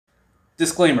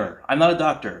Disclaimer, I'm not a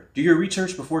doctor. Do your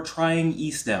research before trying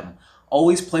E-Stim.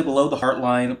 Always play below the heart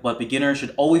line, but beginners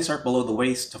should always start below the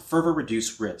waist to further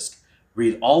reduce risk.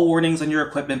 Read all warnings on your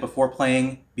equipment before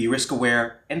playing, be risk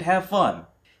aware, and have fun.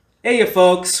 Hey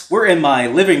folks, we're in my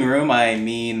living room, I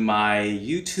mean my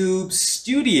YouTube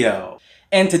studio.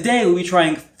 And today we'll be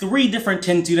trying 3 different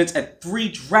TINS units at 3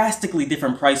 drastically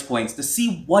different price points to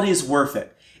see what is worth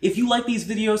it. If you like these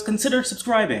videos, consider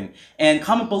subscribing, and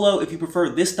comment below if you prefer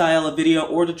this style of video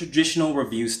or the traditional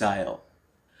review style.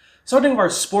 Starting with our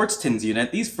sports TINS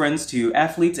unit, these friends to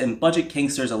athletes and budget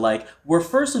kinksters alike were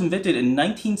first invented in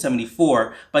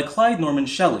 1974 by Clyde Norman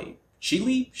Shelley.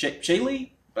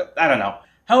 Shaley? But I don't know.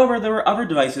 However, there were other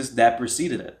devices that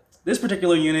preceded it. This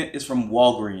particular unit is from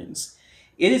Walgreens.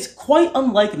 It is quite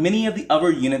unlike many of the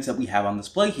other units that we have on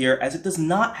display here, as it does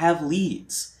not have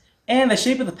leads. And the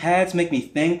shape of the pads make me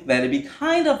think that it'd be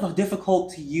kind of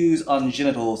difficult to use on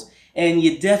genitals, and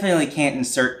you definitely can't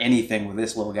insert anything with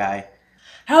this little guy.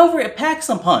 However, it packs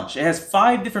some punch. It has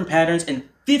 5 different patterns and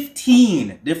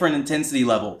 15 different intensity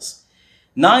levels.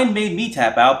 9 made me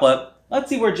tap out, but let's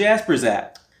see where Jasper's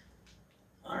at.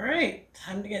 Alright,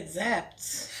 time to get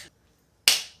zapped.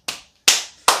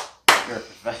 You're a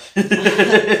professional.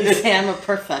 You say I'm a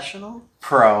professional?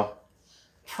 Pro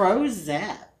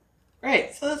zap.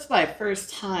 Right, so that's my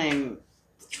first time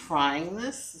trying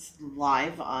this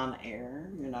live on air,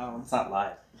 you know. It's not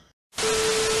live.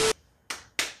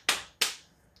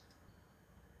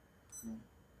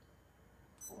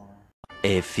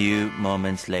 A few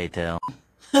moments later.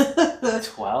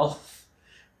 12?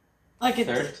 Like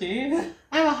 13?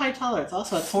 I have a high tolerance.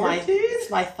 Also, it's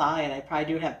my thigh, and I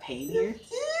probably do have pain here.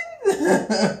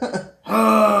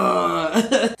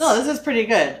 No, this is pretty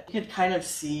good. You could kind of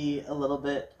see a little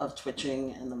bit of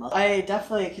twitching in the muscle. I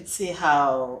definitely could see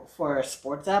how, for a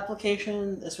sports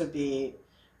application, this would be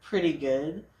pretty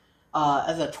good.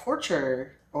 As a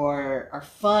torture or a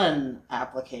fun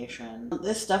application,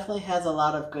 this definitely has a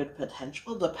lot of good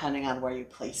potential depending on where you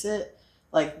place it.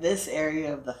 Like, this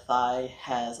area of the thigh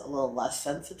has a little less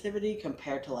sensitivity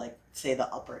compared to, like, say, the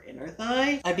upper inner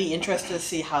thigh. I'd be interested to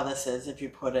see how this is if you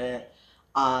put it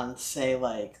on, say,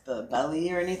 like, the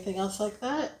belly or anything else like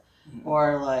that. Mm-hmm.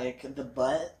 Or, like, the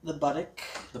buttock.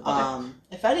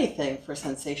 If anything, for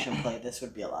sensation play, this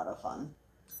would be a lot of fun.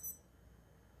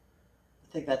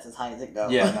 I think that's as high as it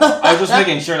goes. Yeah, no. I was just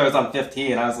making sure that was on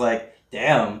 15. I was like,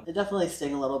 damn. It definitely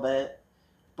sting a little bit.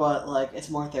 But, like, it's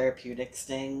more therapeutic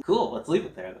sting. Cool, let's leave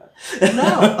it there then.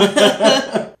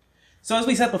 No! So as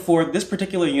we said before, this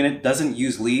particular unit doesn't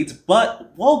use leads,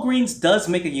 but Walgreens does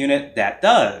make a unit that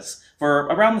does, for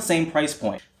around the same price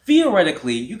point.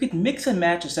 Theoretically, you could mix and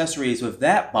match accessories with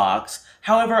that box.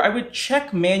 However, I would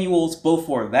check manuals both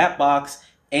for that box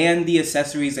and the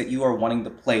accessories that you are wanting to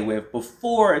play with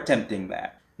before attempting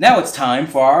that. Now it's time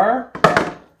for our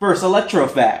first electro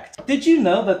fact. Did you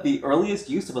know that the earliest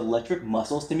use of electric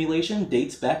muscle stimulation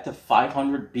dates back to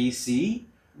 500 BC?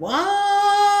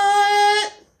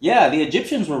 What? Yeah, the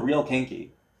Egyptians were real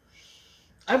kinky.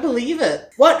 I believe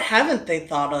it. What haven't they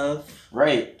thought of?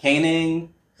 Right,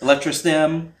 caning,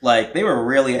 Electrastim, like, they were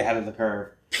really ahead of the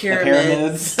curve.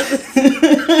 Pyramids.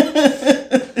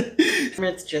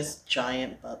 Pyramids, just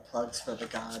giant butt plugs for the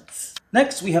gods.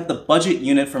 Next, we have the budget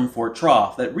unit from Fort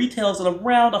Troff that retails at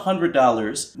around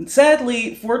 $100.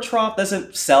 Sadly, Fort Troff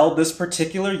doesn't sell this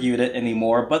particular unit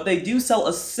anymore, but they do sell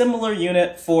a similar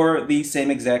unit for the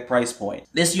same exact price point.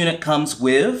 This unit comes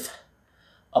with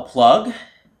a plug,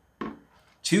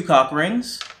 2 cock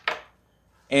rings,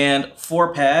 and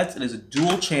 4 pads. It is a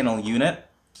dual channel unit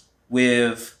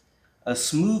with a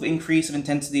smooth increase of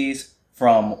intensities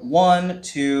from 1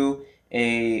 to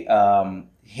a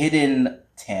hidden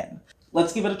 10.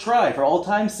 Let's give it a try for old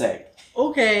time's sake.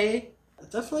 Okay.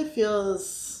 It definitely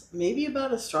feels maybe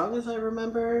about as strong as I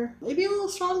remember. Maybe a little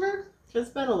stronger. It's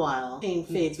been a while. Pain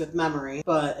fades with memory.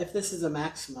 But if this is a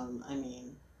maximum, I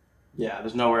mean... Yeah,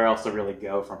 there's nowhere else to really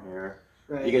go from here.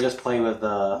 Right. You could just play with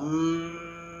the...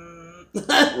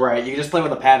 Right, you can just play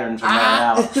with the patterns from there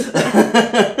out.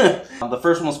 The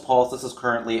first one was pulse. This is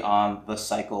currently on the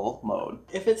cycle mode.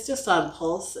 If it's just on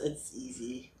pulse, it's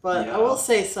easy. But yeah. I will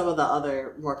say some of the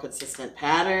other more consistent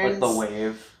patterns... Like the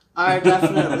wave. ...are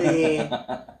definitely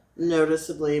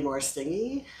noticeably more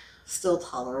stingy. Still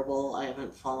tolerable. I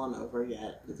haven't fallen over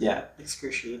yet. Yeah.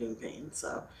 Excruciating pain,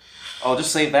 so... I'll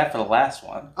just save that for the last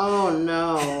one. Oh,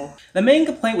 no. The main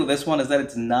complaint with this one is that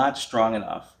it's not strong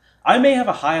enough. I may have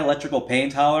a high electrical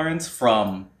pain tolerance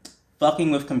from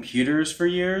fucking with computers for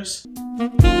years.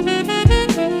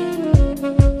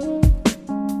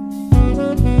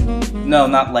 No,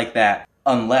 not like that.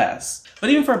 Unless. But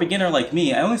even for a beginner like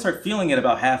me, I only start feeling it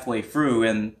about halfway through,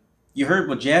 and You heard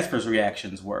what Jasper's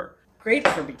reactions were. Great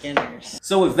for beginners.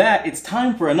 So with that, it's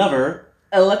time for another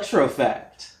Electro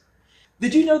Fact.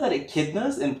 Did you know that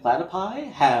echidnas and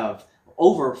platypi have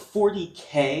over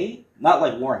 40K, not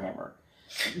like Warhammer,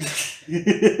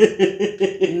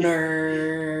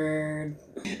 Nerd.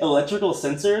 electrical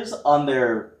sensors on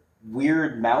their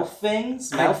weird mouth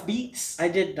things, mouth beaks? I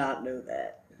did not know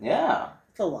that. Yeah.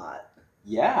 It's a lot.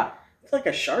 Yeah. It's like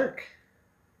a shark.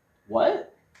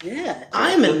 What? Yeah.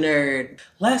 I'm a nerd.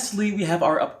 Lastly, we have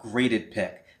our upgraded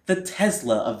pick, the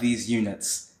Tesla of these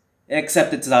units.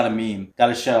 Except it's not a meme.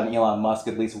 Gotta shut on Elon Musk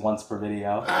at least once per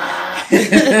video.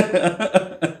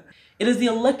 It is the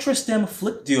Electrastim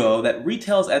Flick Duo that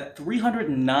retails at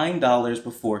 $309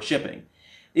 before shipping.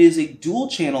 It is a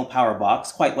dual-channel power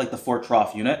box, quite like the Fort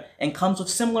Troff unit, and comes with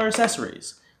similar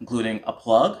accessories, including a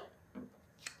plug,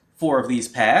 4 of these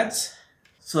pads,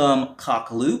 some cock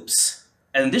loops,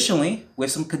 and additionally, with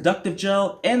some conductive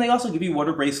gel, and they also give you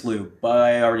water-based lube, but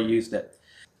I already used it.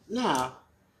 Now,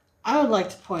 I would like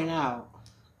to point out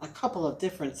a couple of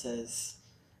differences,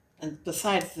 and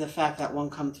besides the fact that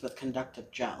one comes with conductive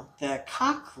gel. The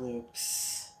cock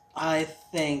loops, I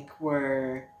think,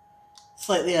 were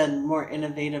slightly a more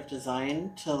innovative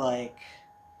design to like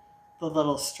the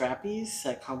little strappies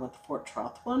that come with the Fort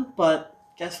Troff one, but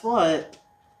guess what?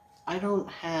 I don't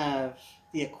have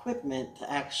the equipment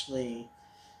to actually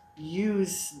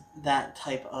use that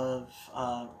type of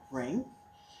ring,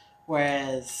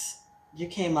 whereas you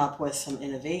came up with some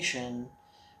innovation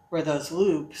where those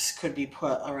loops could be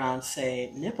put around,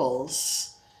 say,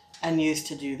 nipples and used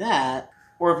to do that.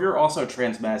 Or if you're also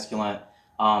transmasculine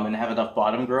and have enough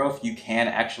bottom growth, you can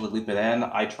actually loop it in.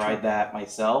 I tried that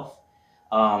myself.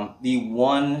 The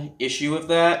one issue with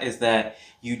that is that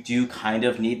you do kind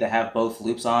of need to have both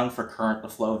loops on for current to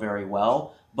flow very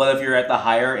well. But if you're at the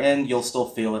higher end, you'll still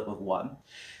feel it with one.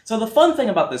 So the fun thing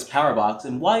about this power box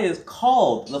and why it's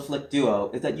called the Flick Duo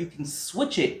is that you can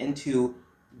switch it into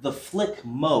the flick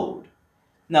mode.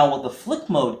 Now what the flick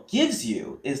mode gives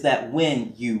you is that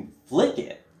when you flick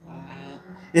it,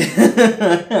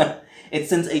 it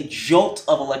sends a jolt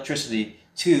of electricity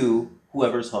to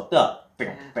whoever's hooked up.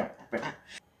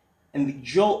 And the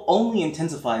jolt only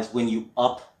intensifies when you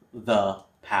up the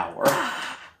power.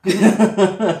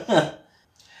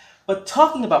 But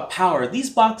talking about power,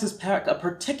 these boxes pack a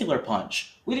particular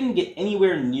punch. We didn't get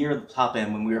anywhere near the top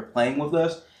end when we were playing with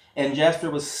this, and Jasper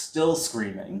was still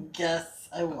screaming. Yes,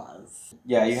 I was.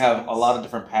 Yeah, you have a lot of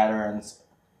different patterns.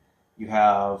 You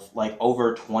have like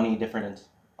over 20 different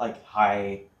like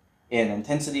high end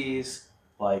intensities,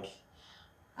 like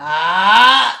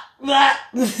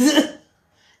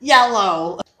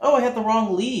yellow. Oh, I had the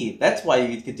wrong lead. That's why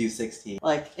you could do 16.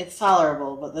 Like, it's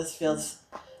tolerable, but this feels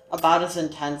about as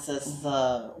intense as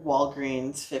the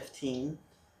Walgreens 15.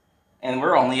 And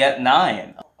we're only at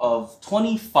 9 of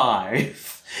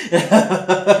 25.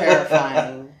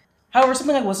 Terrifying. However,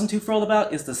 something I wasn't too thrilled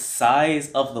about is the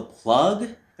size of the plug.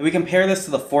 If we compare this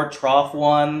to the Fort Troff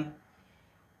one,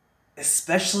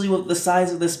 especially with the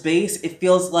size of this base, it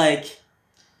feels like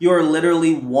you're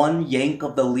literally one yank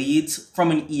of the leads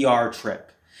from an ER trip.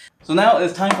 So now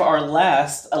it's time for our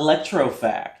last Electro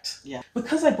Fact. Yeah.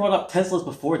 Because I brought up Teslas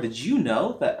before, did you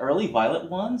know that early Violet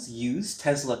ones use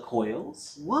Tesla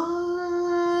coils?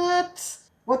 What?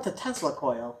 What's a Tesla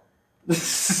coil?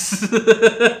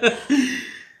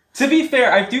 To be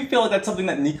fair, I do feel like that's something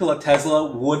that Nikola Tesla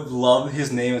would love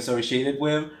his name associated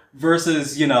with,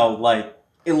 versus, you know, like,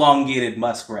 elongated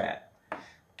muskrat.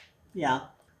 Yeah.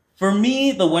 For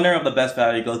me, the winner of the best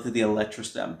value goes to the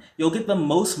Electrastim. You'll get the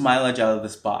most mileage out of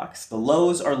this box. The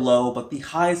lows are low, but the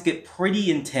highs get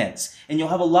pretty intense, and you'll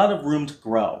have a lot of room to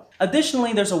grow.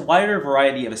 Additionally, there's a wider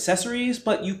variety of accessories,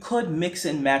 but you could mix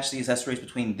and match the accessories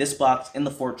between this box and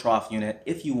the Fort Troff unit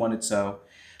if you wanted so,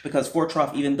 because Fort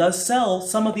Troff even does sell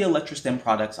some of the Electrastim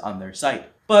products on their site.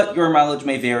 But your mileage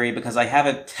may vary because I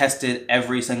haven't tested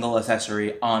every single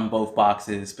accessory on both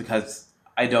boxes because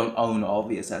I don't own all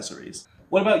the accessories.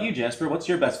 What about you, Jasper? What's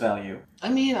your best value? I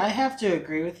mean, I have to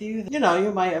agree with you. You know,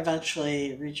 you might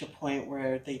eventually reach a point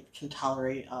where they can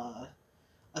tolerate a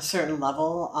certain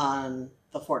level on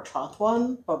the Fort Troff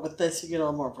one, but with this you get a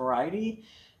little more variety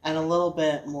and a little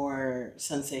bit more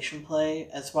sensation play,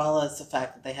 as well as the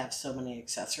fact that they have so many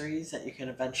accessories that you can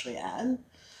eventually add.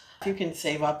 If you can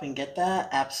save up and get that,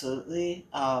 absolutely.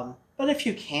 But if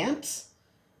you can't,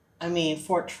 I mean,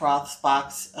 Fort Troff's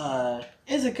box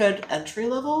is a good entry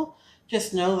level.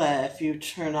 Just know that if you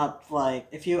turn up, like,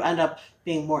 if you end up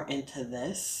being more into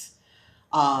this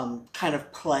kind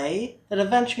of play, then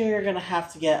eventually you're going to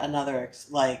have to get another,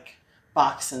 like,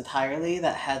 box entirely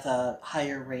that has a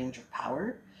higher range of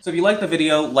power. So if you like the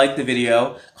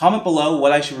video, comment below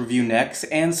what I should review next,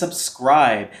 and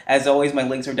subscribe. As always, my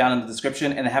links are down in the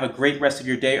description, and have a great rest of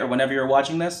your day or whenever you're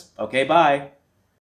watching this. Okay, bye.